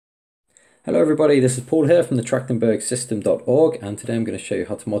Hello everybody, this is Paul here from the Trachtenberg system.org, and today I'm going to show you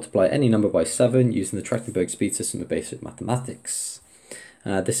how to multiply any number by 7 using the Trachtenberg speed system of basic mathematics.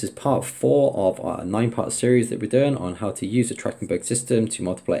 This is part 4 of our 9-part series that we're doing on how to use the Trachtenberg system to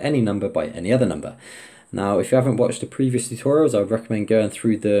multiply any number by any other number. Now, if you haven't watched the previous tutorials, I would recommend going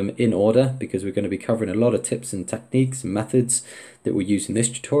through them in order because we're going to be covering a lot of tips and techniques and methods that we'll use in this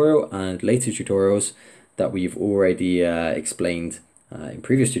tutorial and later tutorials that we've already explained in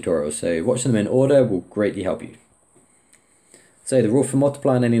previous tutorials. So watching them in order will greatly help you. So the rule for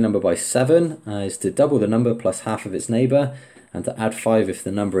multiplying any number by 7 is to double the number plus half of its neighbour and to add 5 if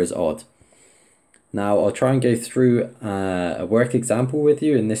the number is odd. Now I'll try and go through a work example with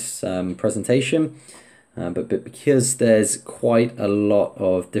you in this presentation, but because there's quite a lot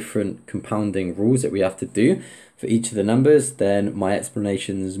of different compounding rules that we have to do for each of the numbers, then my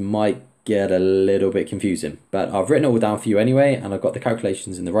explanations might get a little bit confusing, but I've written it all down for you anyway, and I've got the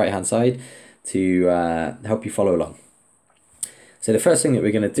calculations in the right hand side to help you follow along. So the first thing that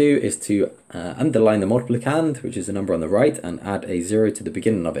we're going to do is to underline the multiplicand, which is the number on the right, and add a 0 to the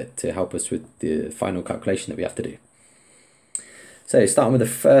beginning of it to help us with the final calculation that we have to do. So starting with the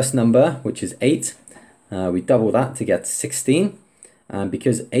first number, which is 8, we double that to get 16, and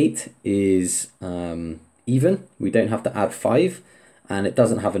because 8 is even, we don't have to add 5, and it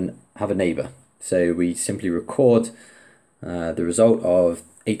doesn't have a neighbour. So we simply record the result of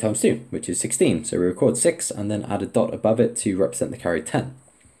 8 times 2, which is 16. So we record 6 and then add a dot above it to represent the carry 10.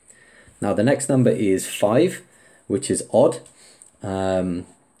 Now the next number is 5, which is odd.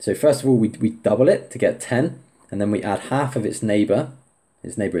 So first of all, we double it to get 10, and then we add half of its neighbour.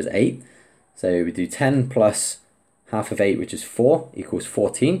 Its neighbour is 8. So we do 10 plus half of 8, which is 4, equals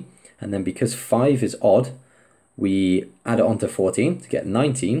 14. And then because 5 is odd, we add it onto 14 to get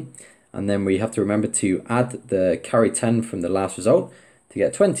 19, and then we have to remember to add the carry 10 from the last result to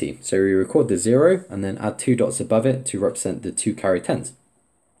get 20. So we record the 0 and then add 2 dots above it to represent the 2 carry 10s.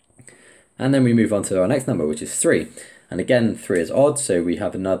 And then we move on to our next number, which is 3. And again, 3 is odd, so we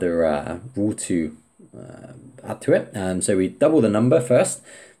have another rule to add to it. So we double the number first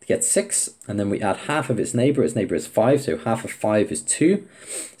to get 6, and then we add half of its neighbour. Its neighbour is 5, so half of 5 is 2.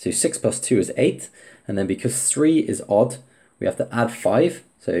 So 6 plus 2 is 8. And then because 3 is odd, we have to add 5.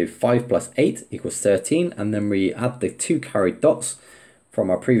 So 5 plus 8 equals 13. And then we add the 2 carried dots from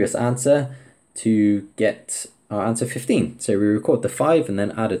our previous answer to get our answer 15. So we record the 5 and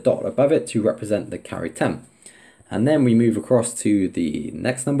then add a dot above it to represent the carry 10. And then we move across to the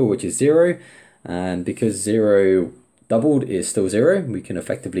next number, which is 0. And because 0 doubled is still 0, we can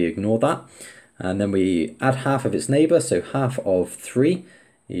effectively ignore that. And then we add half of its neighbour. So half of 3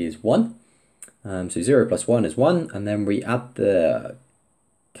 is 1. So 0 plus 1 is 1, and then we add the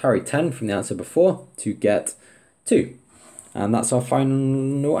carry 10 from the answer before to get 2. And that's our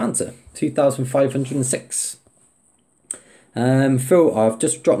final answer, 2,506. Phil, I've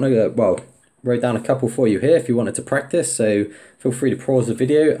just dropped wrote down a couple for you here if you wanted to practice, so feel free to pause the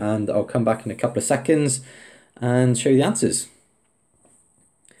video and I'll come back in a couple of seconds and show you the answers.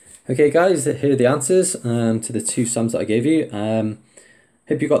 Okay guys, here are the answers to the two sums that I gave you.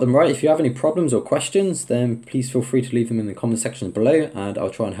 Hope you got them right. If you have any problems or questions, then please feel free to leave them in the comment section below and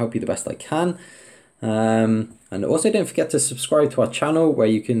I'll try and help you the best I can. And also don't forget to subscribe to our channel where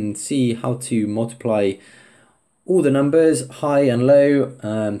you can see how to multiply all the numbers, high and low,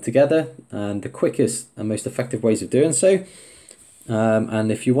 together, and the quickest and most effective ways of doing so.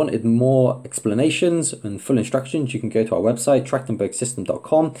 And if you wanted more explanations and full instructions, you can go to our website,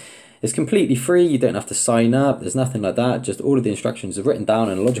 trachtenbergsystem.com. It's completely free, you don't have to sign up, there's nothing like that, just all of the instructions are written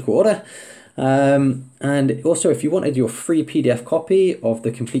down in a logical order. And also, if you wanted your free PDF copy of the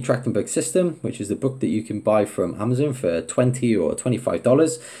complete Trachtenberg system, which is the book that you can buy from Amazon for $20 or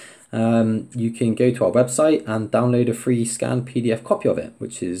 $25, you can go to our website and download a free scanned PDF copy of it,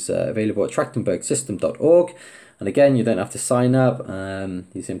 which is available at trachtenbergsystem.org. And again, you don't have to sign up,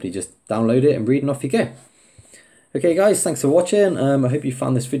 you simply just download it and read and off you go. Okay guys, thanks for watching. I hope you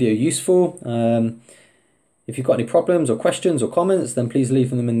found this video useful. If you've got any problems or questions or comments, then please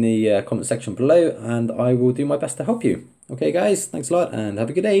leave them in the comment section below and I will do my best to help you. Okay guys, thanks a lot and have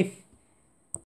a good day.